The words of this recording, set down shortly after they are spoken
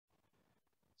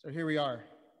So here we are,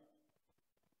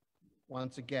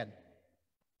 once again.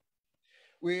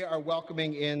 We are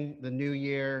welcoming in the new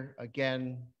year,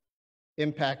 again,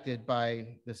 impacted by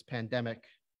this pandemic,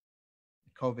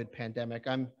 COVID pandemic.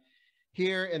 I'm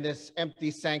here in this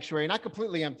empty sanctuary, not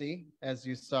completely empty. As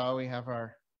you saw, we have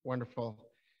our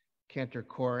wonderful Cantor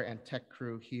Core and tech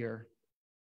crew here.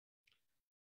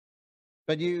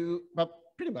 But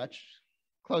pretty much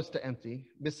close to empty,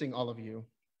 missing all of you.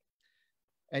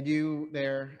 And you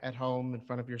there at home in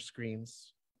front of your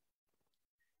screens.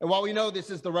 And while we know this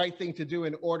is the right thing to do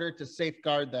in order to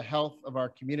safeguard the health of our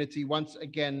community, once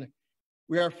again,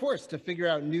 we are forced to figure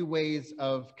out new ways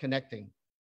of connecting,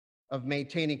 of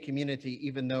maintaining community,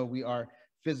 even though we are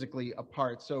physically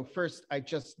apart. So first, I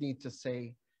just need to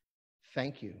say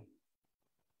thank you.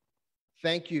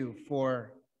 Thank you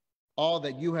for all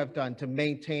that you have done to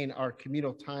maintain our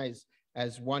communal ties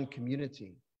as one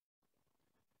community,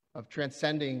 of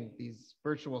transcending these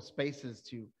virtual spaces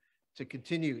to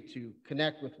continue to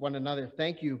connect with one another.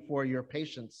 Thank you for your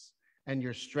patience and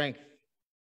your strength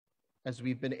as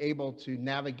we've been able to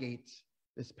navigate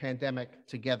this pandemic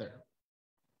together.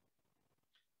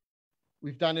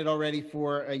 We've done it already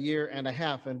for a year and a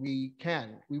half, and we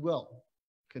will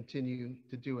continue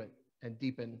to do it and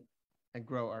deepen and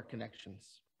grow our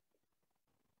connections.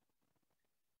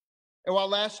 And while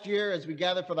last year, as we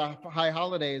gathered for the high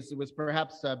holidays, it was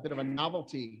perhaps a bit of a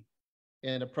novelty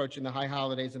in approaching the high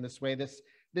holidays in this way, this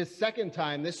second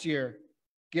time this year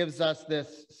gives us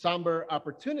this somber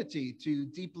opportunity to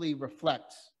deeply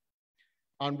reflect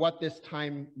on what this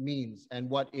time means and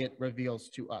what it reveals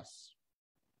to us.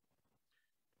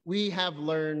 We have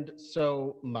learned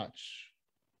so much.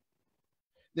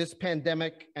 This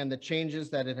pandemic and the changes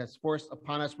that it has forced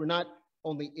upon us were not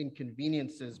only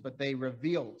inconveniences, but they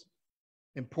revealed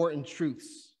important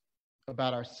truths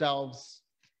about ourselves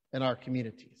and our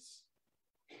communities.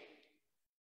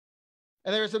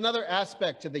 And there's another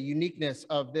aspect to the uniqueness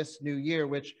of this new year,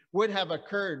 which would have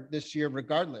occurred this year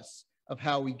regardless of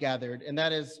how we gathered, and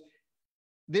that is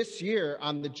this year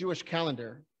on the Jewish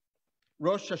calendar,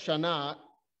 Rosh Hashanah,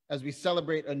 as we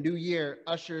celebrate a new year,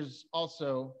 ushers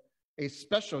also a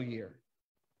special year,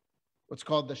 what's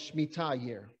called the Shmita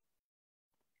year.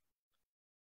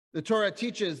 The Torah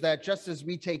teaches that just as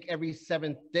we take every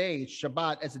seventh day,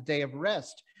 Shabbat, as a day of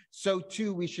rest, so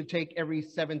too we should take every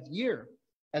seventh year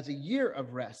as a year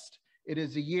of rest. It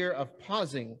is a year of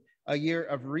pausing, a year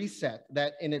of reset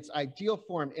that in its ideal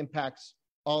form impacts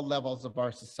all levels of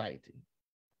our society.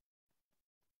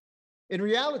 In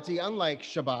reality, unlike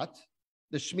Shabbat,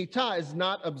 the Shmita is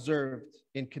not observed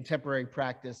in contemporary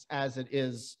practice as it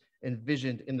is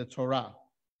envisioned in the Torah.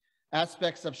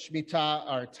 Aspects of Shmita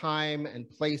are time and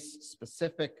place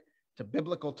specific to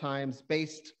biblical times,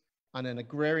 based on an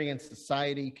agrarian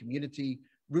society, community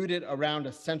rooted around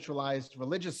a centralized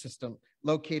religious system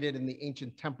located in the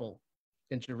ancient temple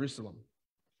in Jerusalem.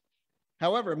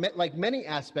 However, like many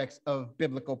aspects of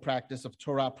biblical practice, of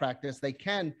Torah practice, they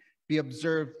can be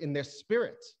observed in their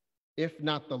spirit, if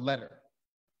not the letter.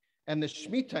 And the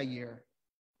Shmita year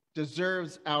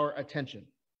deserves our attention,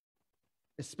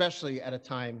 especially at a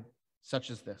time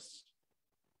such as this.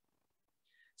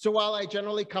 So while I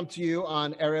generally come to you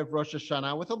on Erev Rosh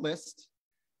Hashanah with a list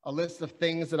of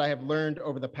things that I have learned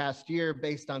over the past year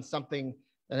based on something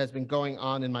that has been going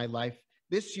on in my life,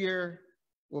 this year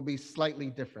will be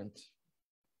slightly different.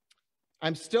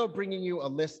 I'm still bringing you a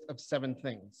list of 7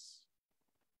 things,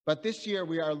 but this year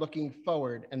we are looking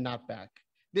forward and not back.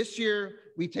 This year,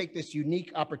 we take this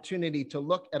unique opportunity to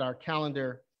look at our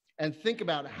calendar and think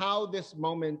about how this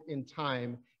moment in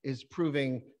time is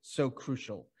proving so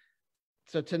crucial.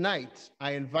 So tonight,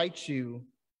 I invite you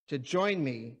to join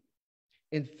me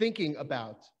in thinking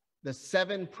about the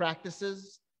 7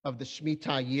 practices of the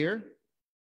Shmita year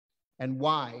and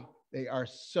why they are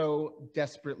so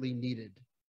desperately needed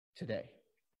today.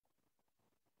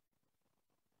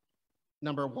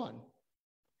 Number 1,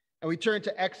 and we turn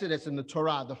to Exodus in the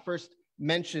Torah, the first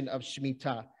mention of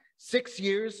Shmita. 6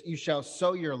 years you shall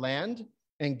sow your land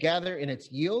and gather in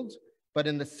its yield, but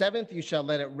in the 7th you shall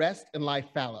let it rest and lie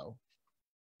fallow.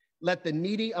 Let the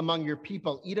needy among your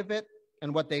people eat of it,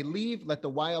 and what they leave, let the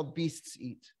wild beasts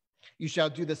eat. You shall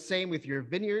do the same with your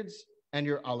vineyards and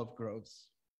your olive groves.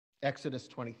 Exodus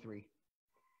 23.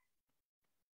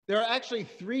 There are actually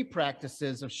 3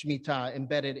 practices of Shmita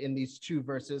embedded in these 2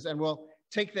 verses, and we'll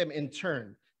take them in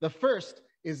turn. The first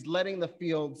is letting the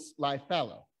fields lie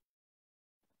fallow.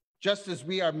 Just as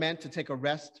we are meant to take a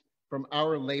rest from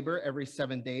our labor every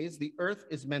 7 days, the earth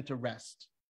is meant to rest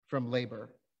from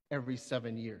labor every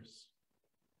 7 years.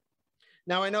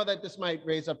 Now, I know that this might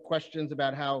raise up questions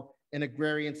about how an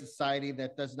agrarian society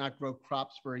that does not grow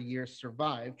crops for a year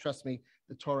survive? Trust me,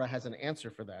 the Torah has an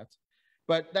answer for that.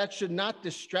 But that should not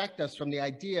distract us from the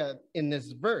idea in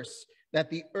this verse that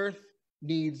the earth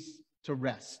needs to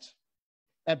rest.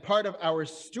 And part of our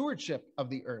stewardship of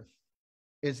the earth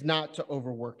is not to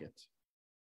overwork it.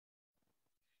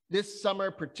 This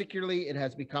summer, particularly, it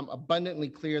has become abundantly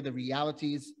clear the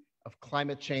realities of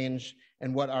climate change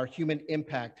and what our human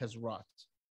impact has wrought.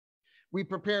 We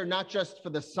prepare not just for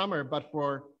the summer, but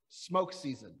for smoke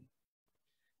season.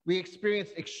 We experience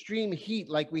extreme heat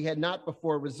like we had not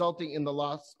before, resulting in the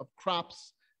loss of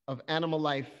crops, of animal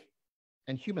life,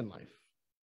 and human life.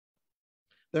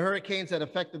 The hurricanes that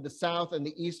affected the South and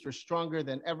the East were stronger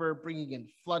than ever, bringing in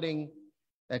flooding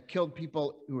that killed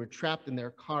people who were trapped in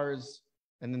their cars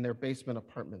and in their basement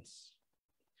apartments.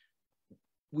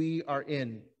 We are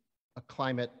in a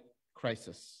climate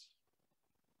crisis.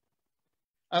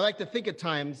 I like to think at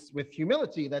times with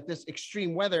humility that this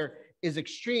extreme weather is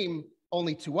extreme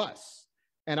only to us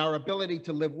and our ability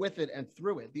to live with it and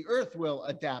through it. The earth will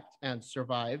adapt and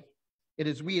survive. It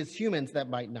is we as humans that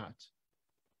might not.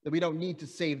 That we don't need to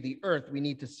save the earth, we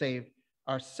need to save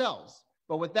ourselves.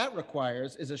 But what that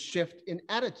requires is a shift in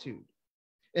attitude,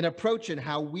 an approach in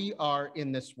how we are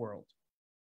in this world.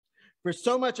 For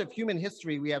so much of human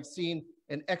history, we have seen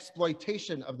an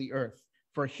exploitation of the earth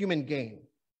for human gain.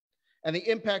 And the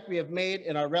impact we have made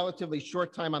in our relatively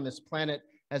short time on this planet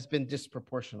has been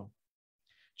disproportional.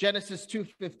 Genesis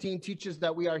 2:15 teaches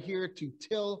that we are here to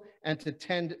till and to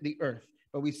tend the earth,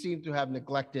 but we seem to have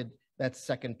neglected that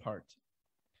second part.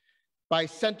 By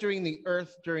centering the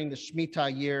earth during the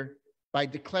Shmita year, by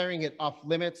declaring it off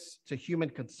limits to human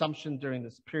consumption during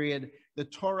this period, the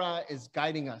Torah is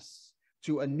guiding us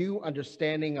to a new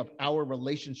understanding of our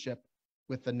relationship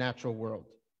with the natural world.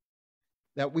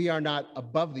 That we are not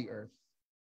above the earth,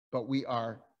 but we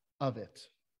are of it.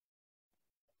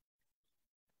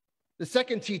 The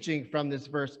second teaching from this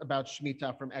verse about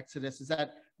Shmita from Exodus is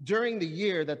that during the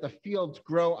year that the fields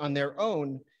grow on their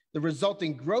own, the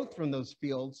resulting growth from those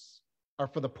fields are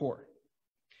for the poor.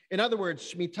 In other words,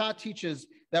 Shmita teaches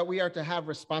that we are to have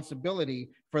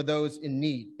responsibility for those in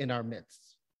need in our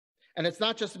midst. And it's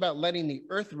not just about letting the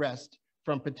earth rest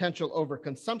from potential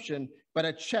overconsumption, but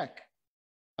a check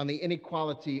on the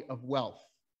inequality of wealth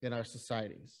in our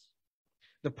societies.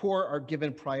 The poor are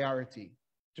given priority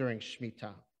during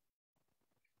Shmita.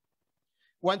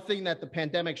 One thing that the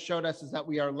pandemic showed us is that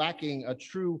we are lacking a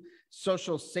true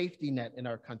social safety net in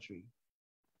our country.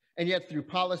 And yet through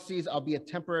policies, albeit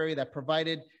temporary, that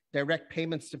provided direct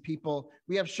payments to people,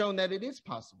 we have shown that it is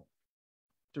possible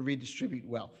to redistribute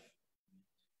wealth.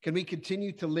 Can we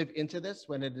continue to live into this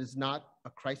when it is not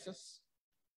a crisis?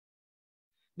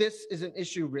 This is an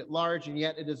issue writ large, and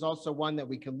yet it is also one that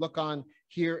we can look on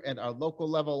here at our local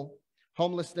level.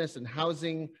 Homelessness and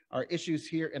housing are issues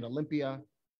here in Olympia,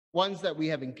 ones that we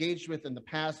have engaged with in the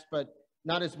past, but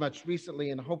not as much recently,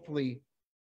 and hopefully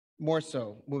more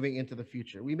so moving into the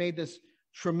future. We made this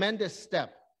tremendous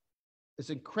step, this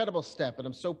incredible step, and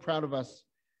I'm so proud of us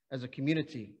as a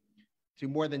community to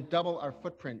more than double our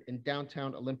footprint in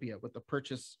downtown Olympia with the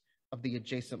purchase of the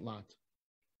adjacent lot.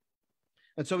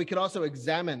 And so we could also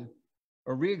examine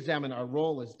or re-examine our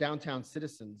role as downtown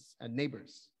citizens and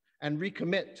neighbors and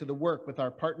recommit to the work with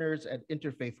our partners at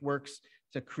Interfaith Works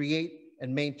to create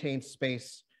and maintain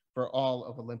space for all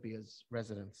of Olympia's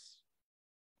residents.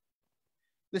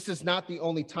 This is not the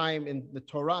only time in the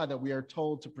Torah that we are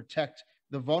told to protect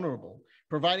the vulnerable.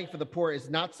 Providing for the poor is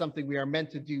not something we are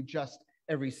meant to do just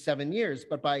every 7 years,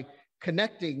 but by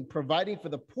connecting providing for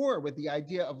the poor with the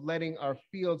idea of letting our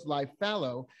fields lie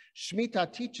fallow,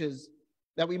 Shmita teaches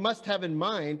that we must have in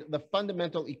mind the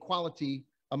fundamental equality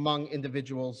among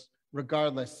individuals,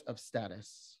 regardless of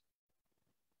status.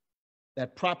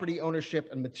 That property ownership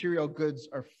and material goods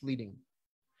are fleeting,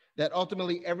 that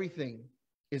ultimately everything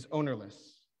is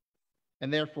ownerless,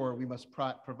 and therefore we must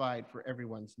provide for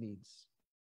everyone's needs.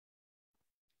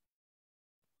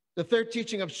 The third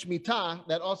teaching of Shmita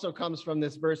that also comes from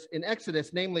this verse in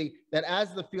Exodus, namely that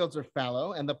as the fields are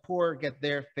fallow and the poor get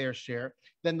their fair share,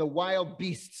 then the wild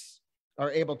beasts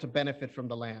are able to benefit from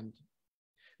the land.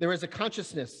 There is a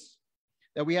consciousness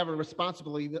that we have a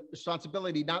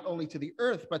responsibility not only to the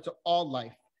earth, but to all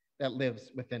life that lives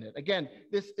within it. Again,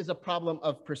 this is a problem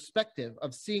of perspective,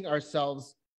 of seeing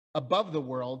ourselves above the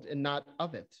world and not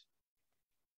of it.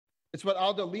 It's what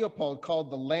Aldo Leopold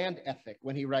called the land ethic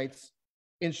when he writes,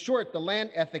 in short, the land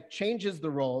ethic changes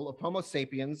the role of Homo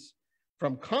sapiens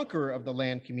from conqueror of the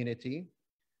land community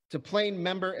to plain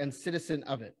member and citizen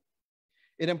of it.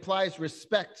 It implies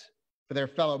respect for their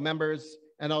fellow members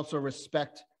and also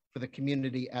respect for the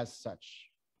community as such.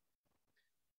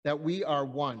 that we are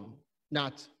one,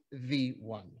 not the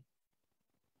one.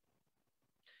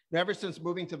 And ever since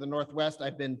moving to the Northwest,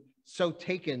 I've been so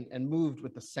taken and moved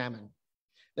with the salmon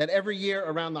that every year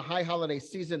around the high holiday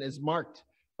season is marked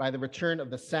by the return of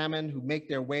the salmon who make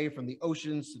their way from the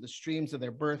oceans to the streams of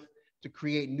their birth to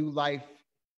create new life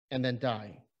and then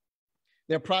die.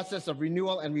 Their process of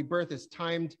renewal and rebirth is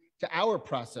timed to our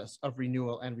process of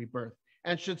renewal and rebirth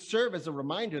and should serve as a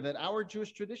reminder that our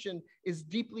Jewish tradition is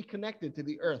deeply connected to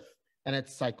the earth and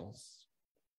its cycles.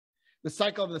 The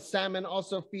cycle of the salmon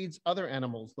also feeds other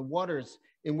animals, the waters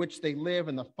in which they live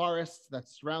and the forests that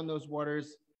surround those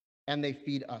waters, and they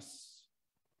feed us.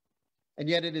 And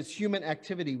yet it is human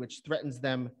activity which threatens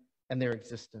them and their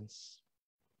existence.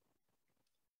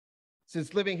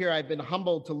 Since living here, I've been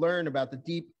humbled to learn about the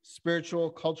deep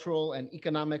spiritual, cultural, and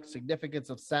economic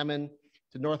significance of salmon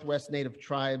to Northwest Native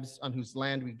tribes on whose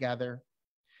land we gather.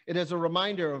 It is a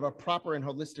reminder of a proper and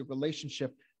holistic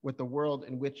relationship with the world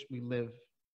in which we live.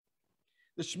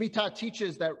 The Shmita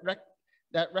teaches the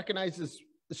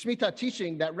Shmita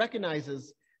teaching that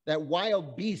recognizes that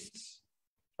wild beasts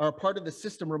are a part of the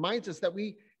system reminds us that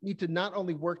we need to not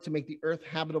only work to make the earth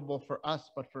habitable for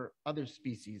us, but for other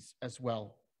species as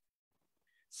well.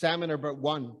 Salmon are but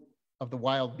one of the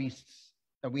wild beasts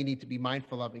that we need to be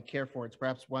mindful of and care for. It's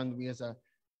perhaps one we as a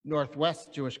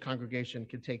Northwest Jewish congregation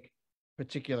can take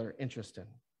particular interest in.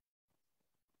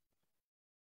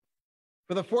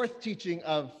 For the fourth teaching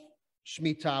of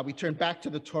Shmita, we turn back to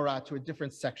the Torah, to a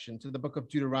different section, to the book of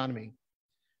Deuteronomy,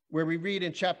 where we read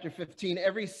in chapter 15,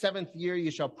 every 7th year you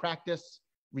shall practice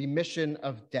remission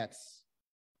of debts.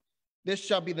 This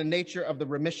shall be the nature of the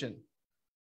remission.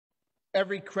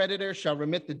 Every creditor shall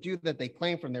remit the due that they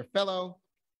claim from their fellow.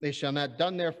 They shall not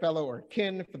dun their fellow or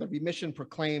kin, for the remission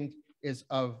proclaimed is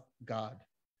of God.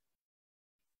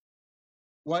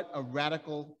 What a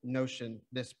radical notion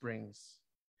this brings.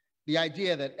 The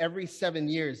idea that every 7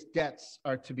 years debts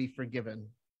are to be forgiven.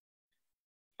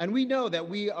 And we know that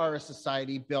we are a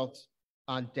society built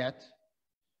on debt.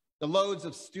 The loads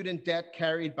of student debt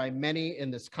carried by many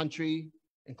in this country,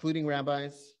 including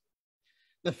rabbis.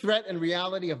 The threat and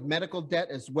reality of medical debt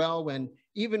as well, when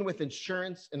even with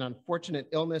insurance, an unfortunate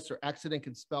illness or accident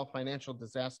can spell financial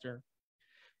disaster.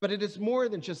 But it is more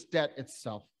than just debt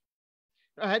itself.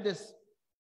 I had this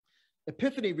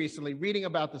epiphany recently reading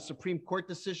about the Supreme Court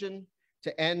decision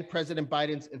to end President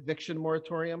Biden's eviction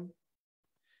moratorium.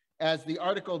 As the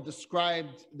article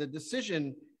described the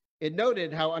decision, it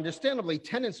noted how understandably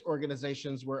tenants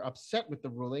organizations were upset with the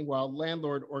ruling while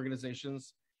landlord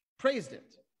organizations praised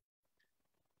it.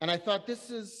 And I thought,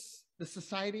 this is the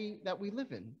society that we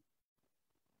live in,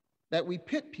 that we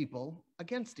pit people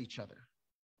against each other.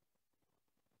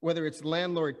 Whether it's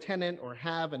landlord, tenant, or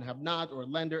have and have not, or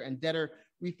lender and debtor,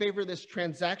 we favor this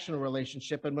transactional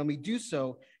relationship. And when we do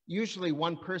so, usually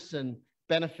one person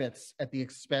benefits at the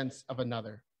expense of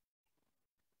another.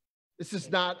 This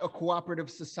is not a cooperative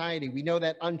society. We know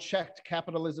that unchecked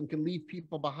capitalism can leave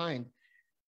people behind.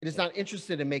 It is not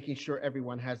interested in making sure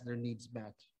everyone has their needs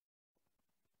met.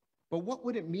 But what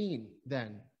would it mean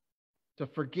then to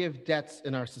forgive debts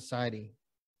in our society?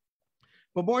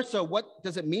 But more so, what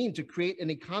does it mean to create an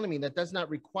economy that does not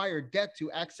require debt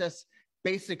to access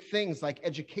basic things like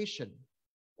education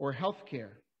or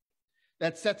healthcare,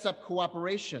 that sets up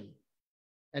cooperation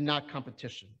and not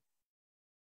competition?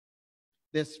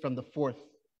 This from the fourth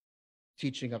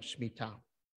teaching of Shmita.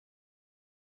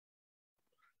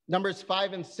 Numbers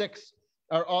 5 and 6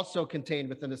 are also contained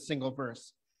within a single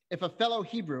verse. If a fellow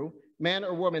Hebrew, man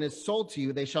or woman, is sold to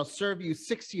you, they shall serve you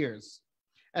 6 years.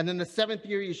 And in the 7th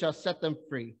year, you shall set them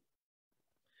free.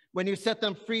 When you set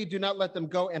them free, do not let them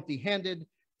go empty-handed.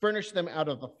 Furnish them out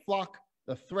of the flock,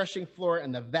 the threshing floor,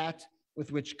 and the vat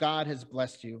with which God has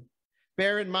blessed you.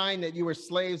 Bear in mind that you were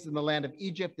slaves in the land of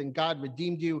Egypt, and God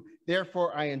redeemed you.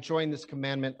 Therefore, I enjoin this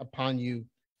commandment upon you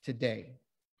today.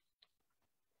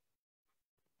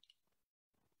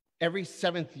 Every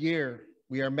 7th year,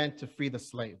 we are meant to free the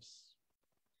slaves.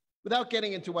 Without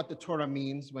getting into what the Torah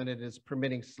means when it is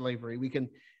permitting slavery,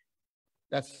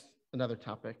 that's another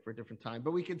topic for a different time,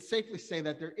 but we can safely say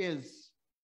that there is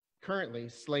currently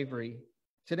slavery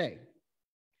today.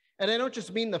 And I don't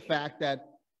just mean the fact that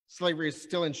slavery is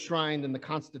still enshrined in the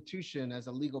Constitution as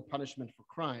a legal punishment for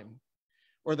crime,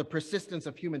 or the persistence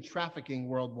of human trafficking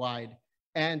worldwide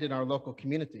and in our local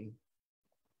community,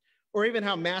 or even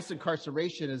how mass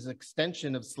incarceration is an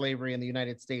extension of slavery in the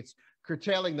United States,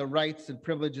 curtailing the rights and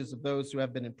privileges of those who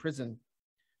have been in prison,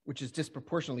 which is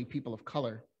disproportionately people of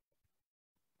color.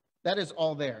 That is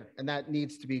all there, and that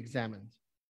needs to be examined.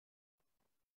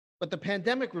 But the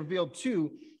pandemic revealed,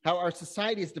 too, how our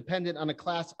society is dependent on a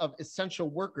class of essential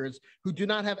workers who do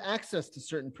not have access to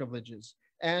certain privileges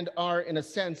and are, in a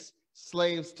sense,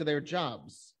 slaves to their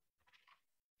jobs.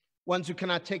 Ones who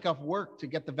cannot take off work to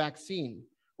get the vaccine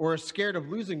or are scared of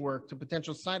losing work to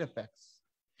potential side effects,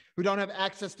 who don't have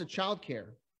access to childcare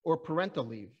or parental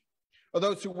leave, or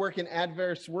those who work in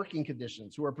adverse working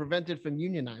conditions, who are prevented from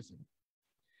unionizing.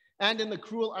 And in the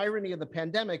cruel irony of the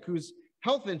pandemic, whose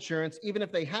health insurance, even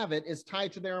if they have it, is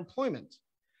tied to their employment.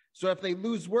 So if they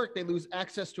lose work, they lose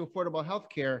access to affordable health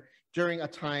care during a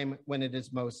time when it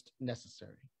is most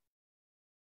necessary.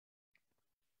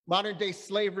 Modern day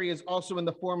slavery is also in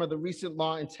the form of the recent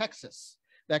law in Texas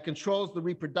that controls the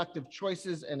reproductive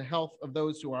choices and health of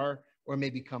those who are or may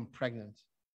become pregnant.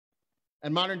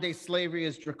 And modern day slavery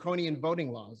is draconian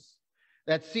voting laws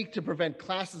that seek to prevent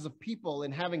classes of people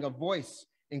in having a voice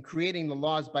in creating the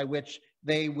laws by which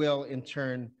they will in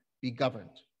turn be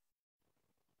governed.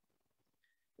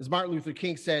 As Martin Luther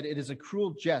King said, it is a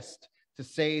cruel jest to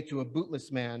say to a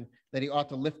bootless man that he ought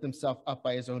to lift himself up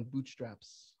by his own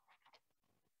bootstraps.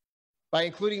 By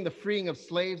including the freeing of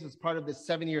slaves as part of this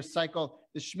 7-year cycle,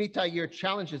 the Shmita year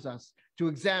challenges us to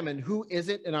examine who is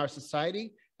it in our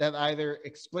society that either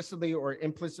explicitly or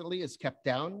implicitly is kept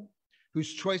down,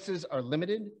 whose choices are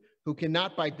limited, who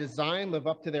cannot by design live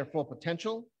up to their full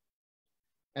potential,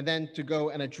 and then to go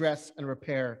and address and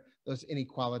repair those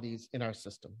inequalities in our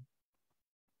system.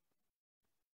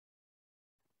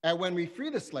 And when we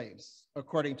free the slaves,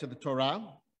 according to the Torah,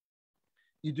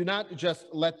 you do not just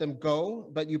let them go,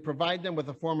 but you provide them with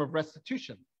a form of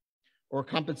restitution or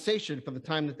compensation for the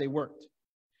time that they worked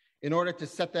in order to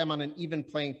set them on an even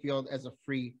playing field as a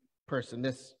free person,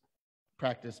 this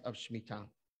practice of Shmita.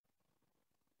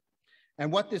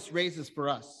 And what this raises for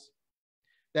us,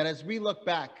 that as we look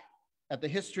back at the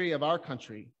history of our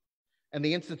country and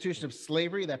the institution of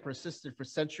slavery that persisted for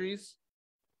centuries,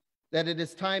 that it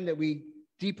is time that we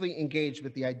deeply engage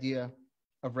with the idea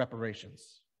of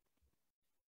reparations.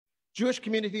 Jewish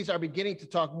communities are beginning to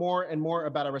talk more and more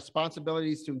about our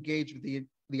responsibilities to engage with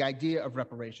the idea of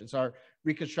reparations. Our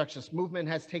Reconstructionist movement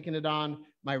has taken it on.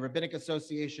 My Rabbinic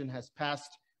Association has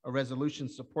passed a resolution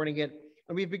supporting it.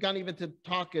 And we've begun even to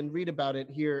talk and read about it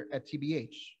here at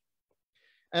TBH.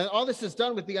 And all this is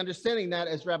done with the understanding that,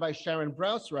 as Rabbi Sharon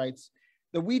Brous writes,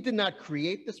 that we did not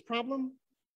create this problem,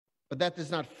 but that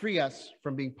does not free us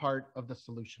from being part of the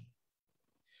solution.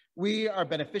 We are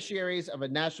beneficiaries of a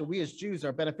national, we as Jews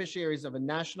are beneficiaries of a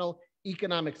national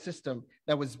economic system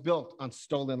that was built on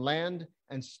stolen land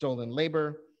and stolen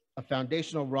labor, a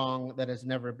foundational wrong that has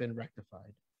never been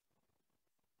rectified.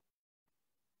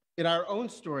 In our own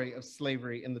story of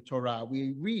slavery in the Torah,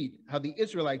 we read how the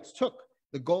Israelites took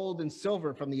the gold and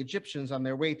silver from the Egyptians on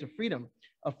their way to freedom,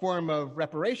 a form of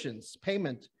reparations,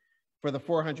 payment for the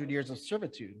 400 years of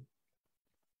servitude.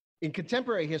 In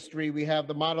contemporary history, we have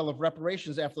the model of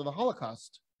reparations after the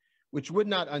Holocaust, which would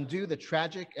not undo the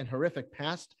tragic and horrific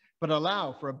past, but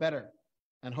allow for a better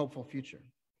and hopeful future.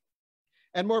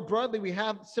 And more broadly, we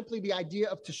have simply the idea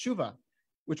of teshuvah,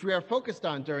 which we are focused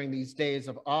on during these days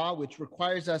of awe, which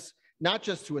requires us not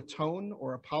just to atone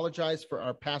or apologize for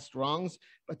our past wrongs,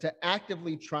 but to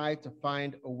actively try to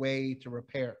find a way to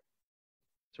repair,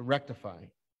 to rectify,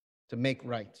 to make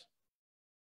right.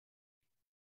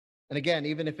 And again,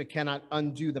 even if it cannot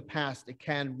undo the past, it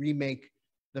can remake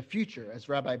the future. As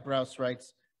Rabbi Brous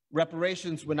writes,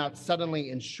 reparations would not suddenly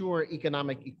ensure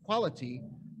economic equality,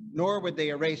 nor would they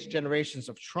erase generations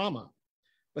of trauma,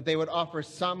 but they would offer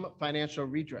some financial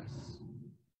redress.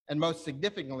 And most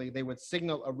significantly, they would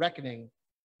signal a reckoning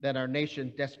that our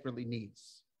nation desperately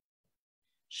needs.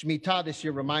 Shmita this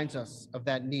year reminds us of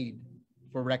that need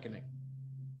for reckoning.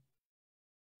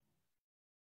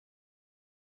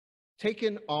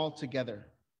 Taken all together,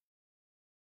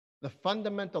 the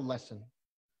fundamental lesson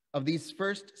of these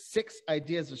first 6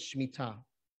 ideas of Shmita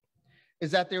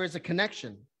is that there is a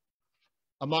connection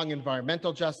among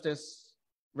environmental justice,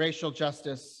 racial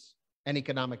justice, and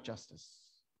economic justice.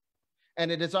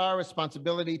 And it is our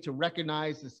responsibility to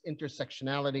recognize this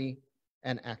intersectionality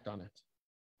and act on it.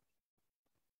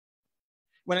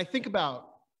 When I think about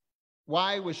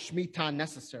why was Shmita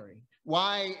necessary,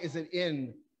 why is it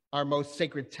in our most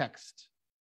sacred text,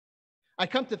 I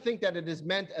come to think that it is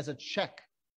meant as a check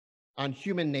on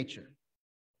human nature.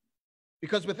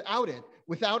 Because without it,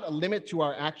 without a limit to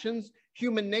our actions,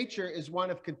 human nature is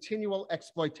one of continual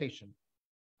exploitation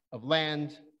of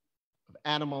land, of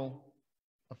animal,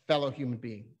 of fellow human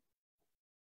being.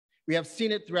 We have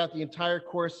seen it throughout the entire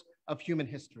course of human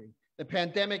history. The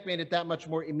pandemic made it that much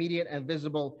more immediate and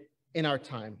visible in our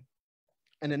time.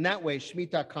 And in that way,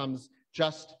 Shmita comes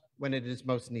just when it is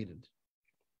most needed.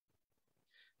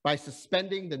 by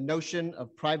suspending the notion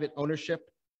of private ownership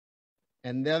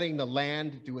and letting the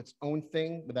land do its own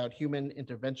thing without human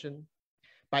intervention,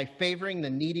 by favoring the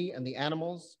needy and the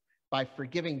animals, by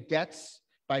forgiving debts,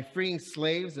 by freeing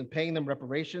slaves and paying them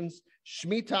reparations.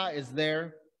 Shmita is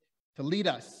there to lead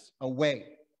us away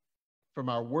from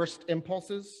our worst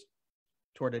impulses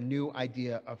toward a new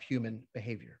idea of human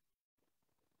behavior.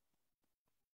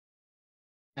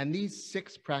 And these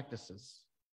 6 practices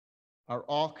are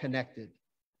all connected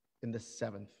in the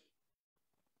 7th.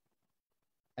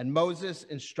 And Moses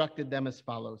instructed them as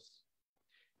follows.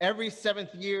 Every 7th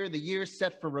year, the year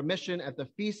set for remission at the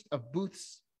Feast of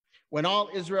Booths, when all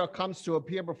Israel comes to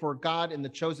appear before God in the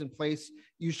chosen place,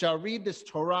 you shall read this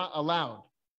Torah aloud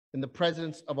in the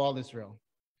presence of all Israel.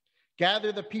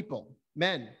 Gather the people,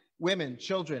 men, women,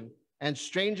 children, and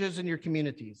strangers in your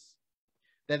communities,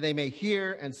 that they may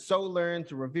hear and so learn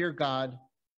to revere God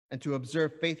and to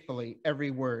observe faithfully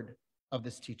every word of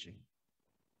this teaching.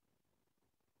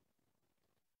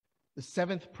 The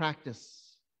 7th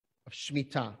practice of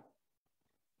Shmita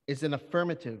is an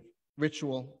affirmative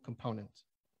ritual component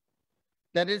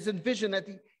that is envisioned that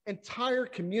the entire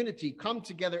community come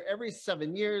together every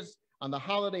 7 years on the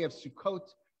holiday of Sukkot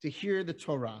to hear the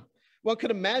Torah. One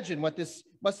could imagine what this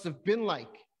must have been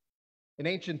like in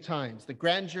ancient times, the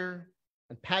grandeur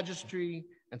and pageantry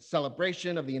and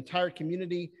celebration of the entire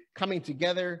community coming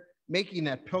together, making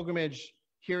that pilgrimage,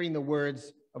 hearing the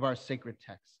words of our sacred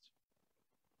text.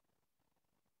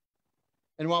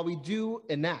 And while we do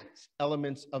enact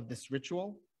elements of this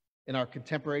ritual in our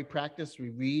contemporary practice, we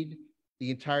read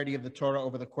the entirety of the Torah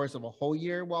over the course of a whole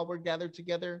year while we're gathered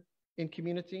together in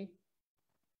community.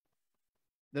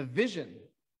 The vision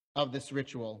of this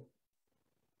ritual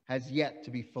has yet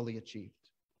to be fully achieved.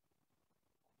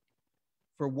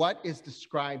 For what is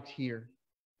described here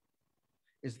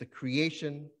is the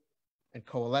creation and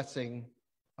coalescing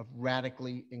of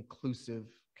radically inclusive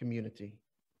community.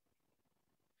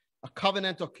 A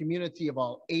covenantal community of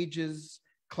all ages,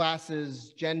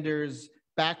 classes, genders,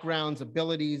 backgrounds,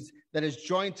 abilities that is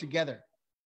joined together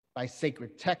by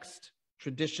sacred text,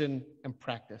 tradition, and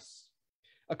practice.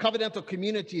 A covenantal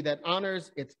community that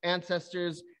honors its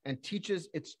ancestors and teaches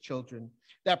its children,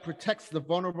 that protects the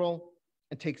vulnerable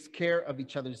and takes care of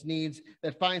each other's needs,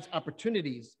 that finds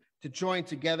opportunities to join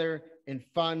together in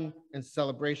fun and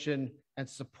celebration and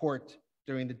support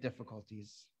during the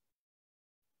difficulties.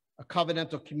 A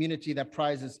covenantal community that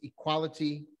prizes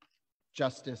equality,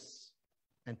 justice,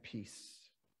 and peace.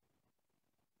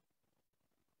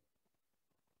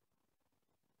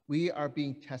 We are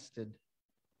being tested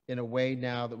in a way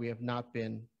now that we have not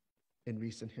been in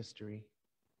recent history.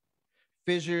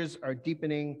 Fissures are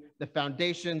deepening, the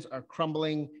foundations are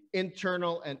crumbling,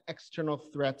 internal and external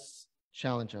threats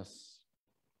challenge us.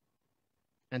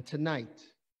 And tonight,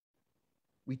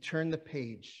 we turn the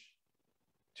page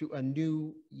to a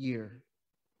new year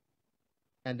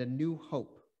and a new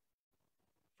hope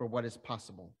for what is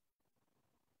possible.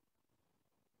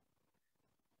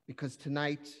 Because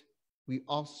tonight, we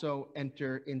also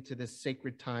enter into this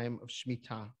sacred time of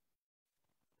Shmita,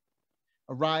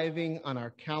 arriving on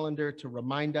our calendar to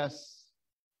remind us,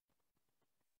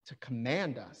 to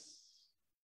command us,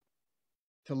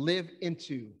 to live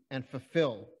into and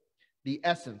fulfill the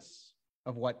essence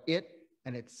of what it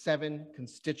and its 7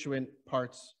 constituent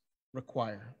parts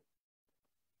require.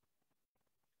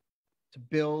 To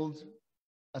build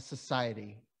a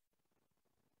society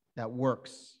that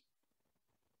works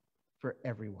for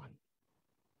everyone.